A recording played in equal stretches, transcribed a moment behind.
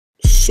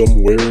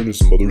somewhere in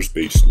his mother's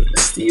basement.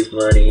 Steve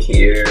Money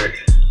here.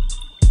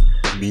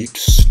 Meet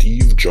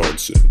Steve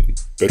Johnson,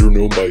 better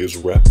known by his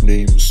rap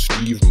name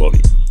Steve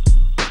Money.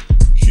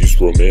 He's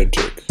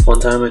romantic. One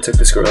time I took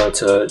this girl out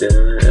to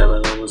dinner and my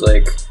mom was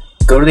like,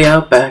 go to the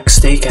Outback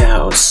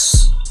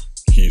Steakhouse.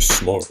 He's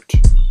smart.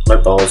 My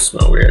balls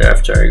smell weird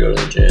after I go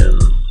to the gym.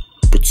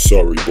 But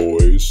sorry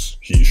boys,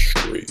 he's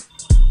straight.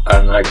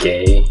 I'm not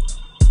gay.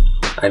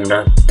 I'm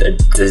not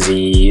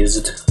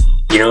diseased.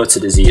 You know it's a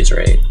disease,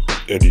 right?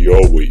 And he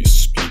always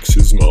speaks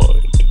his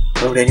mind.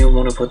 Why would anyone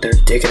want to put their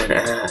dick in an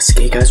ass?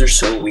 Gay guys are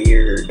so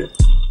weird.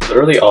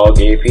 Literally all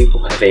gay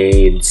people have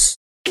AIDS.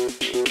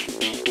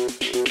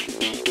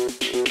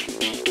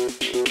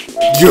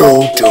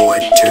 You'll do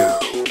it too.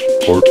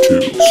 Part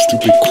 2,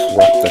 Stupid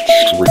Crap That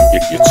Straight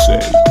Idiots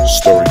Say,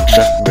 starring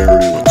Jack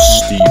Mario and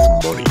Steve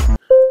Money.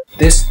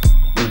 This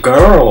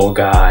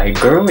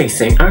girly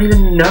thing, I don't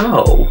even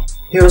know.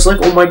 He was like,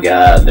 oh my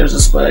god, there's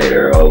a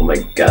spider, oh my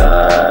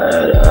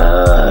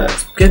god,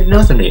 get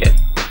nothing to it.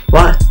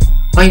 What?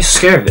 Why are you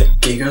scared of it?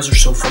 Gay guys are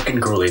so fucking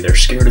girly, they're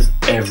scared of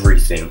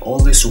everything. All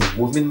this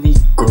womanly,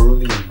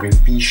 girly,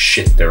 wimpy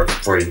shit they're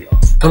afraid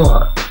of. Come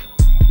on,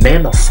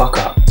 man the fuck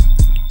up.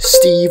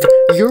 Steve,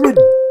 you're a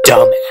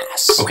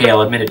dumbass. Okay,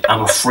 I'll admit it,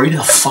 I'm afraid of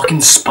the fucking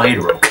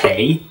spider,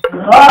 okay?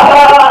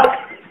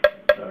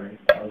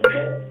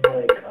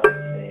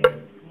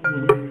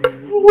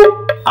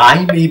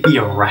 I may be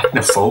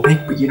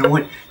arachnophobic, but you know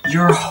what?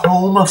 You're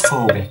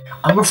homophobic.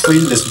 I'm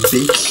afraid of this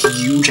big,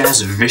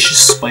 huge-ass,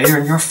 vicious spider,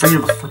 and you're afraid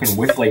of a fucking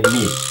wimp like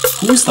me.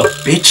 Who's the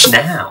bitch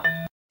now?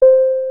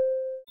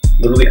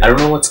 Literally, I don't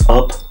know what's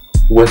up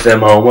with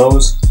them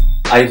homos.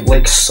 I,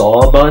 like,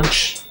 saw a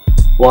bunch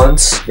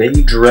once. They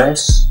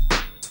dress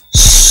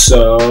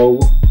so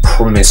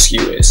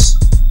promiscuous.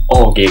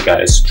 All gay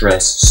guys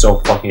dress so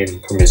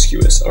fucking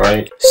promiscuous,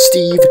 alright?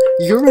 Steve,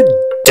 you're a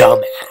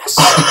dumbass.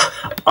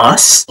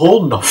 Us?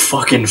 Hold the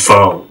fucking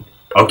phone,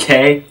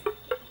 okay?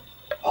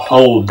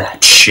 Hold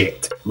that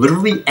shit.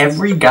 Literally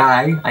every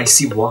guy I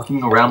see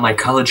walking around my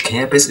college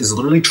campus is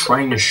literally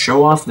trying to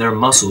show off their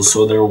muscles,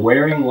 so they're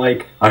wearing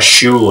like a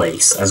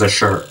shoelace as a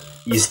shirt.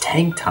 These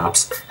tank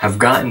tops have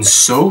gotten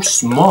so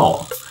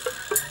small.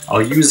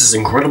 I'll use this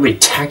incredibly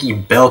tacky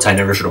belt I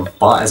never should have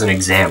bought as an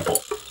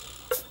example.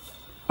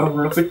 Oh,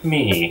 look at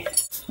me.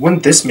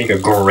 Wouldn't this make a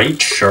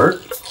great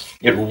shirt?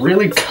 It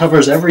really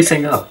covers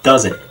everything up,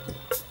 doesn't it?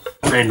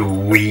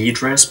 And we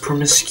dress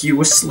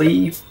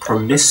promiscuously.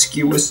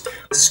 Promiscuous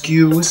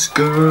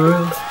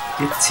girl,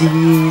 you're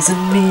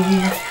teasing me.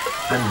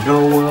 I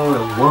know what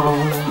I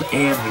want,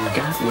 and I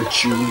got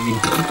what you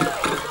need.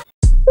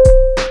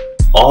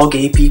 All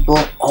gay people,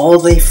 all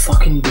they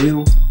fucking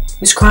do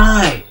is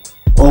cry.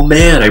 Oh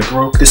man, I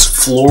broke this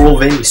floral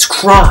vase.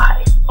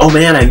 Cry. Oh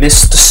man, I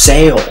missed the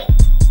sale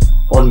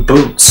on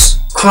boots.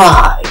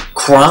 Cry.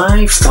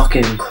 Cry,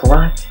 fucking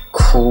cry.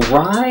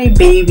 Cry,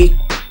 baby,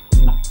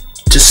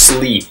 to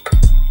sleep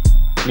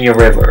near a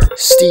river.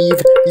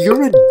 Steve,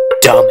 you're a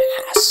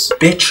dumbass.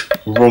 Bitch,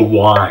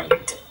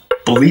 rewind.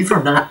 Believe it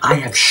or not, I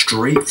have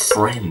straight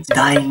friends.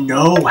 I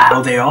know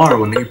how they are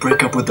when they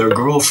break up with their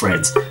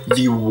girlfriends.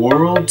 The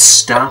world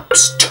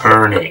stops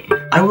turning.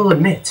 I will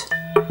admit,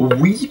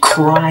 we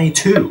cry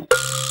too.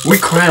 We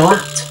cry a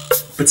lot.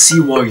 But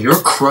see, while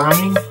you're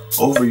crying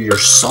over your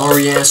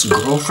sorry-ass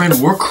girlfriend,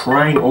 we're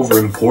crying over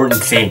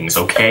important things,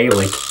 okay?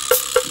 Like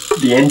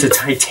the end to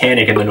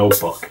Titanic and The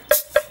Notebook.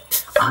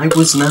 I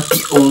was not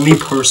the only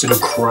person who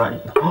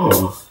cried.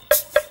 Oh,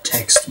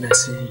 text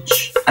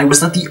message. I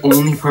was not the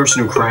only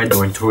person who cried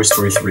during Toy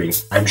Story 3.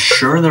 I'm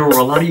sure there were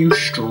a lot of you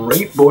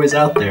straight boys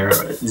out there.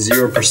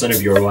 0%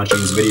 of you are watching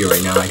this video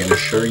right now, I can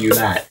assure you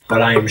that.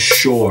 But I am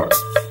sure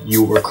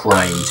you were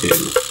crying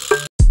too.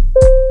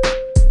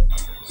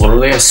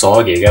 Literally, I saw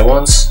a gay guy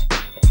once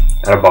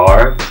at a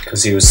bar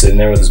because he was sitting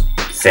there with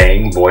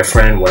his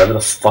boyfriend, whatever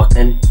the fuck.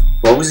 And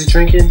what was he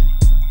drinking?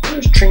 He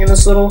was drinking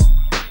this little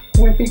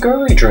wimpy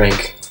girly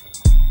drink.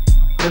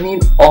 I mean,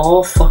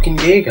 all fucking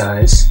gay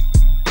guys,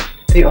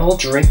 they all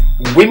drink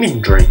women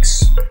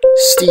drinks.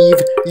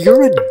 Steve,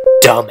 you're a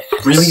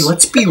dumbass. Really,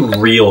 let's be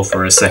real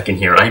for a second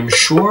here. I'm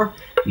sure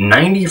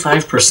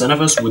 95%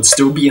 of us would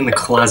still be in the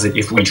closet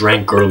if we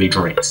drank girly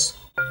drinks.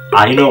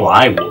 I know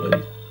I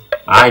would.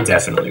 I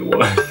definitely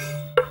would.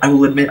 I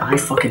will admit, I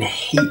fucking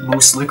hate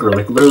most liquor.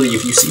 Like, literally,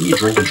 if you see me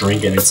drink a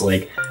drink and it's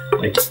like,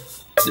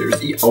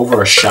 there's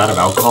over a shot of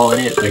alcohol in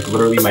it, like,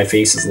 literally my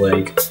face is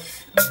like...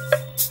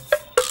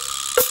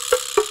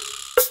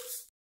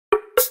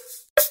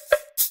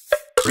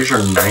 Pretty sure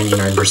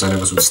 99%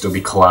 of us would still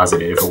be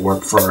closeted if it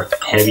weren't for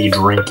heavy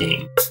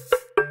drinking.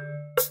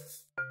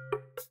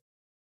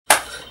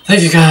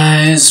 Thank you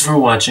guys for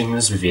watching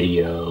this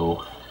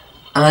video.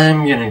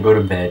 I'm gonna go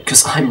to bed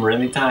because I'm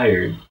really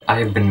tired. I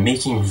have been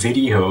making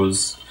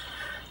videos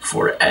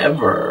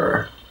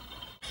forever.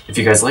 If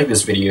you guys like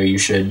this video, you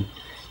should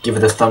give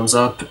it a thumbs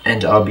up,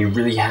 and I'll be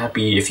really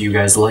happy if you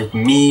guys like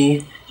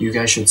me. You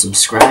guys should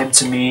subscribe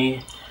to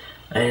me,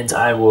 and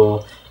I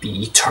will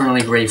be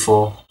eternally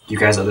grateful. You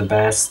guys are the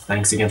best.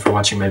 Thanks again for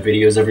watching my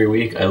videos every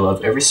week. I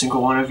love every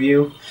single one of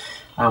you.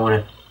 I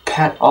want to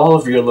pat all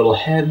of your little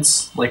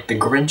heads like the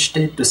Grinch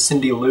did to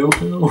Cindy Lou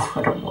Who.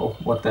 I don't know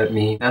what that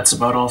means. That's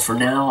about all for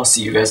now. I'll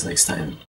see you guys next time.